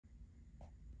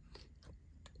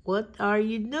What are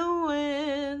you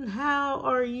doing? How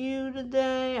are you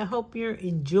today? I hope you're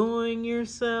enjoying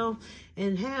yourself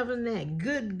and having that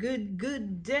good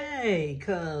day,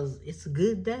 because it's a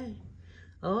good day.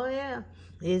 Oh, yeah.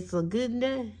 It's a good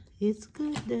day. It's a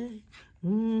good day.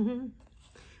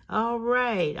 All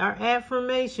right. Our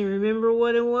affirmation, remember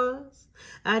what it was?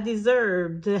 I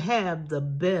deserve to have the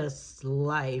best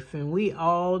life, and we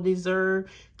all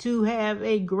deserve to have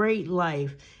a great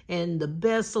life and the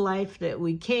best life that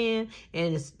we can.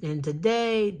 And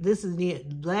today, this is the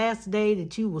last day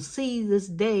that you will see this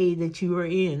day that you are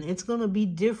in. It's going to be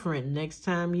different next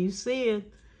time you see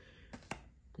it.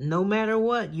 No matter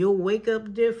what, you'll wake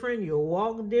up different, you'll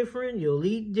walk different, you'll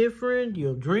eat different,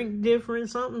 you'll drink different.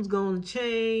 Something's going to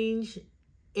change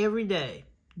every day.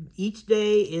 Each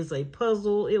day is a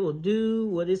puzzle. It will do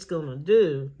what it's going to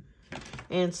do.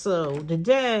 And so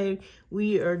today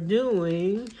we are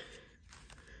doing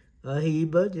a He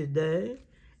Budget Day.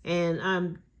 And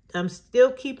I'm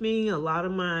still keeping a lot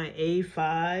of my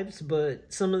A5s,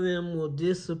 but some of them will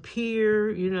disappear.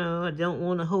 You know, I don't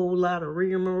want a whole lot of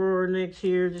rigmarole next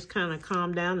year. Just kind of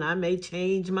calm down. I may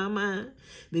change my mind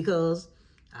because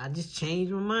I just change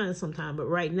my mind sometimes. But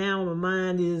right now, my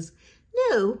mind is,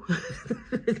 no,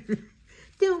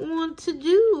 don't want to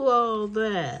do all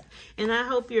that. And I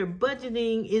hope your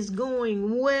budgeting is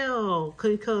going well,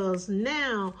 because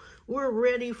now we're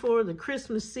ready for the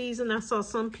Christmas season. I saw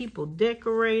some people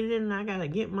decorating, and I got to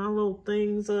get my little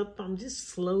things up. I'm just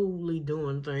slowly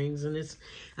doing things, and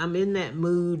I'm in that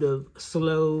mood of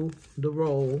slow the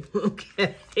roll,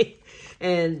 okay?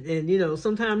 And you know,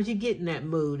 sometimes you get in that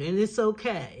mood, and it's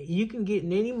okay. You can get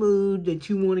in any mood that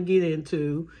you want to get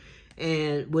into,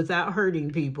 and without hurting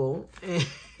people.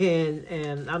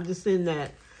 And I'm just in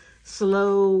that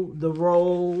slow the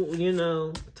roll, you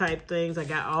know, type things. I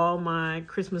got all my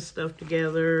Christmas stuff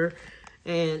together,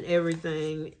 and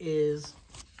everything is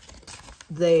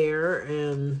there,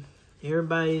 and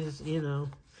everybody's, you know,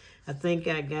 I think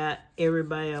I got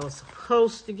everybody I was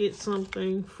supposed to get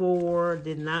something for.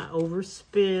 Did not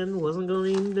overspend. Wasn't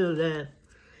going to even do that.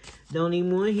 Don't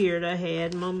even want to hear it. I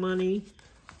had my money,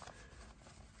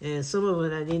 and some of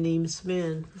it I didn't even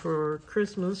spend for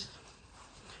Christmas.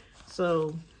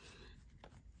 So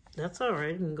that's all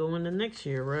right. I can go into next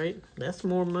year, right? That's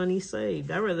more money saved.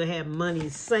 I'd rather have money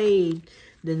saved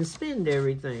than spend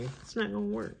everything. It's not going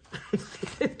to work.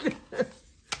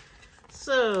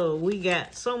 So we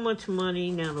got so much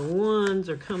money. Now the ones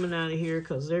are coming out of here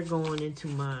because they're going into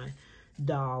my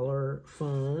dollar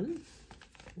fund,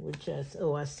 which I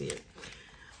see it.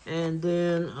 And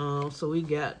then, so we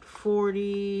got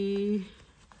 40,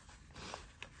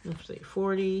 let's say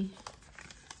 40,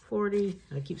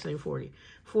 I keep saying 40,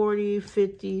 40,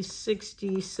 50,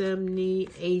 60, 70,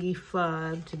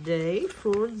 85 today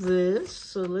for this.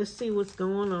 So let's see what's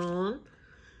going on.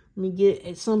 Let me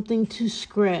get something to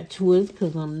scratch with,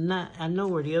 because I know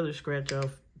where the other scratcher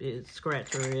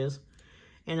is.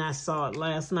 And I saw it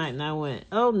last night, and I went,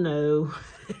 oh no,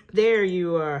 there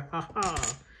you are,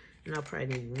 ha. And I'll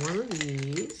probably need one of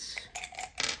these.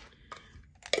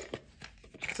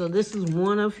 So this is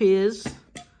one of his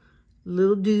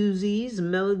little doozies,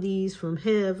 Melodies from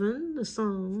Heaven, the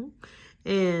song.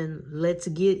 And Let's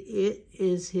Get It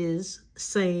is his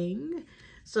saying.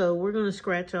 So we're going to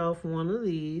scratch off one of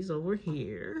these over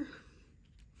here.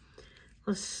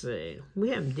 Let's see. We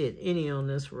haven't did any on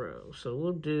this row, so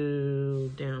we'll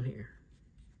do down here.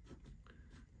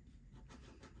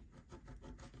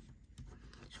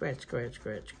 Scratch, scratch,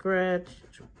 scratch, scratch.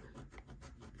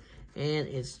 And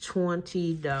it's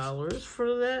 $20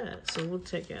 for that. So we'll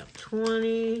take out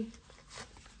 20.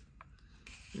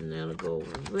 And that'll go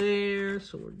over there.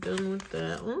 So we're done with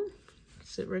that one.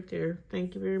 Sit right there.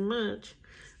 Thank you very much.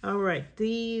 All right.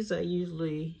 These I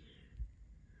usually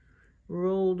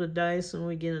roll the dice and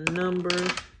we get a number.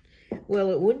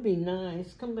 Well, it would be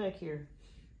nice. Come back here.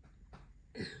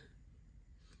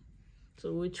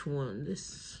 So which one?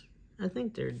 This... I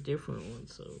think they're different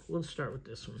ones, so we'll start with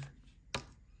this one.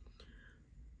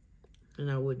 And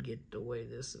I would get the way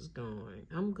this is going.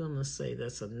 I'm going to say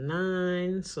that's a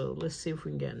 9, so let's see if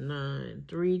we can get 9.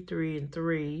 3, 3, and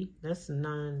 3. That's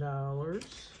 $9.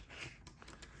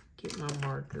 Get my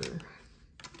marker.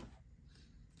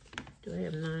 Do I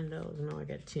have $9? No, I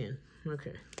got 10.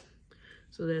 Okay.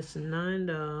 So that's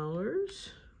 $9.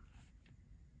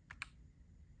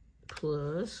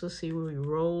 Plus, let's see where we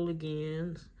roll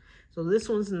again. So this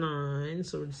one's 9,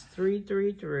 so it's 3,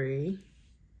 3, 3,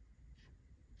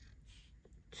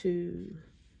 2,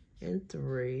 and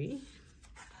 3.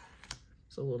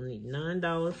 So we'll need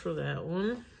 $9 for that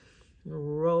one.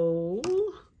 Roll.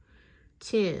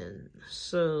 10.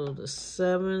 So the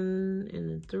 7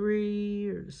 and the 3,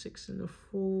 or the 6 and the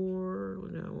 4.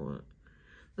 What do I want?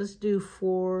 Let's do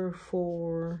 4,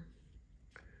 4,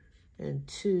 and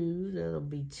 2. That'll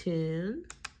be 10.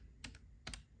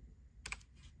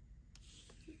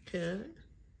 Okay.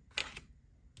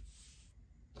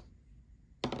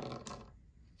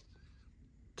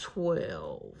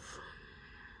 12.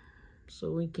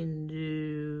 So we can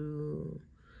do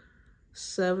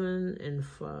 7 and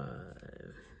 5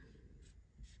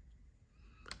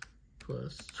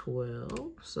 plus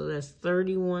 12. So that's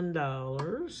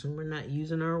 $31. And we're not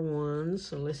using our ones.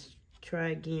 So let's try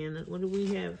again. What do we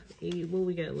have? What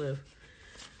we got left?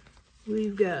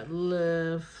 We've got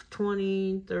left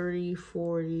 20, 30,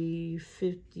 40,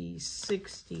 50,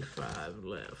 65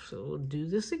 left. So we'll do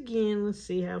this again. Let's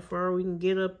see how far we can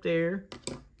get up there.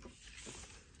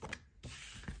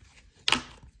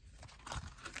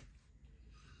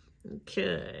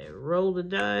 Okay, roll the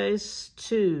dice,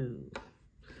 2.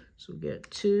 So we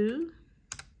got 2.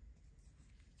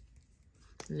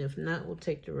 And if not, we'll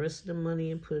take the rest of the money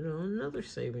and put it on another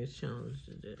savings challenge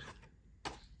to do.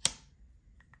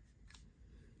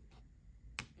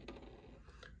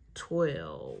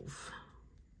 12.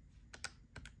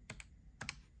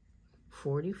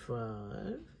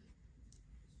 45.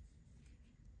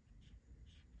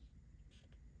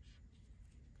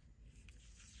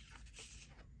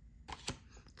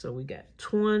 So we got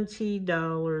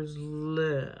 $20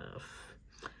 left.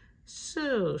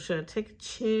 So should I take a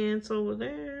chance over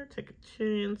there? Take a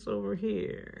chance over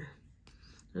here.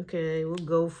 Okay, we'll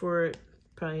go for it.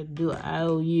 Probably do an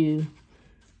IOU.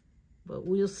 But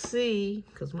we'll see,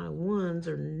 because my ones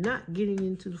are not getting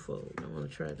into the fold. I want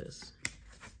to try this.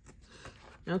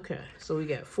 Okay, so we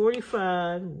got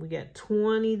 45. We got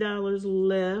 $20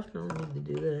 left. Don't need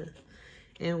to do that.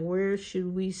 And where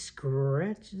should we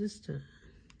scratch this time?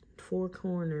 4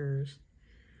 corners.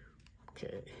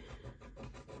 Okay.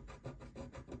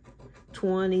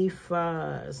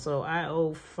 25. So I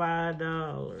owe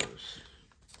 $5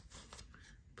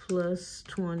 plus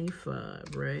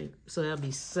 25, right? So that'll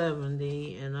be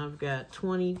 70. And I've got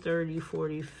 20, 30,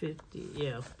 40, 50.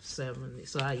 Yeah, 70.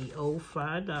 So I owe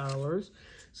 $5.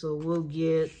 So we'll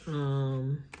get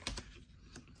from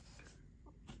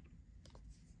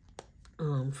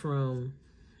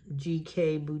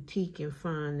GK Boutique and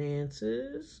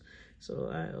Finances. So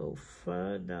I owe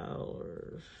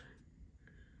 $5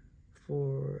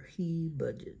 for he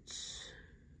budgets.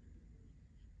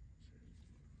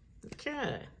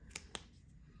 Okay.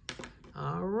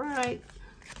 All right.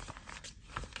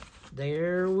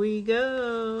 There we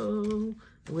go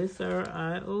with our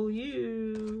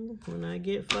IOU. When I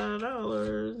get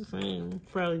 $5, and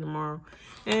probably tomorrow.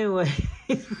 Anyway,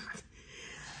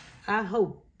 I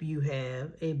hope you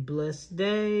have a blessed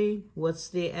day. What's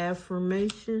the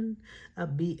affirmation?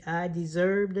 I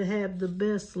deserve to have the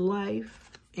best life.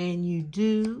 And you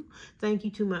do. Thank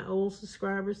you to my old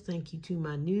subscribers. Thank you to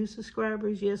my new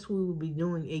subscribers. Yes, we will be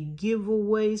doing a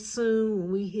giveaway soon.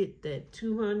 When we hit that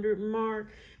 200 mark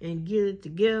and get it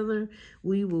together,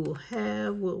 we will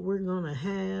have what we're going to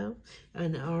have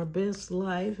and our best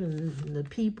life. And the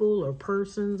people or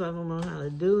persons, I don't know how to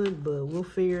do it, but we'll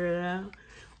figure it out,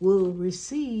 will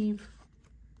receive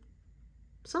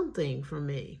something from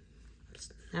me.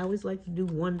 I always like to do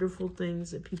wonderful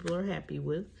things that people are happy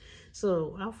with.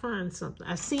 So I'll find something.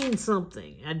 I seen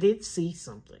something. I did see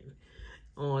something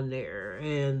on there.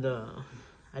 And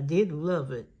I did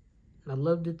love it. I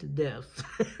loved it to death.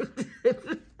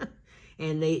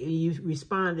 And you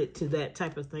responded to that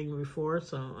type of thing before.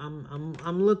 So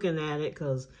I'm looking at it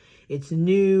because it's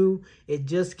new. It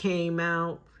just came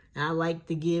out. I like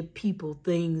to give people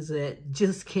things that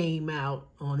just came out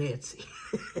on Etsy.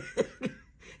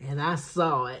 And I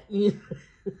saw it.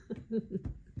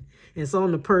 It's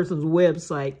on the person's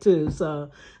website, too.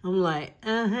 So I'm like,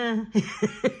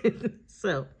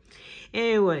 So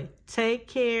anyway, take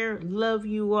care. Love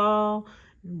you all.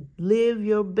 Live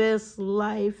your best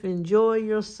life. Enjoy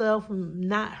yourself.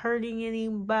 Not hurting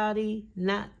anybody.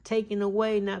 Not taking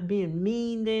away. Not being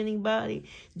mean to anybody.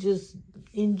 Just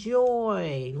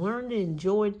enjoy. Learn to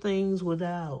enjoy things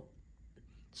without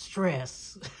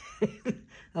stress.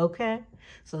 Okay?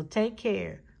 So take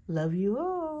care. Love you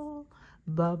all.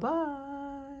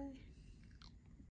 Bye-bye.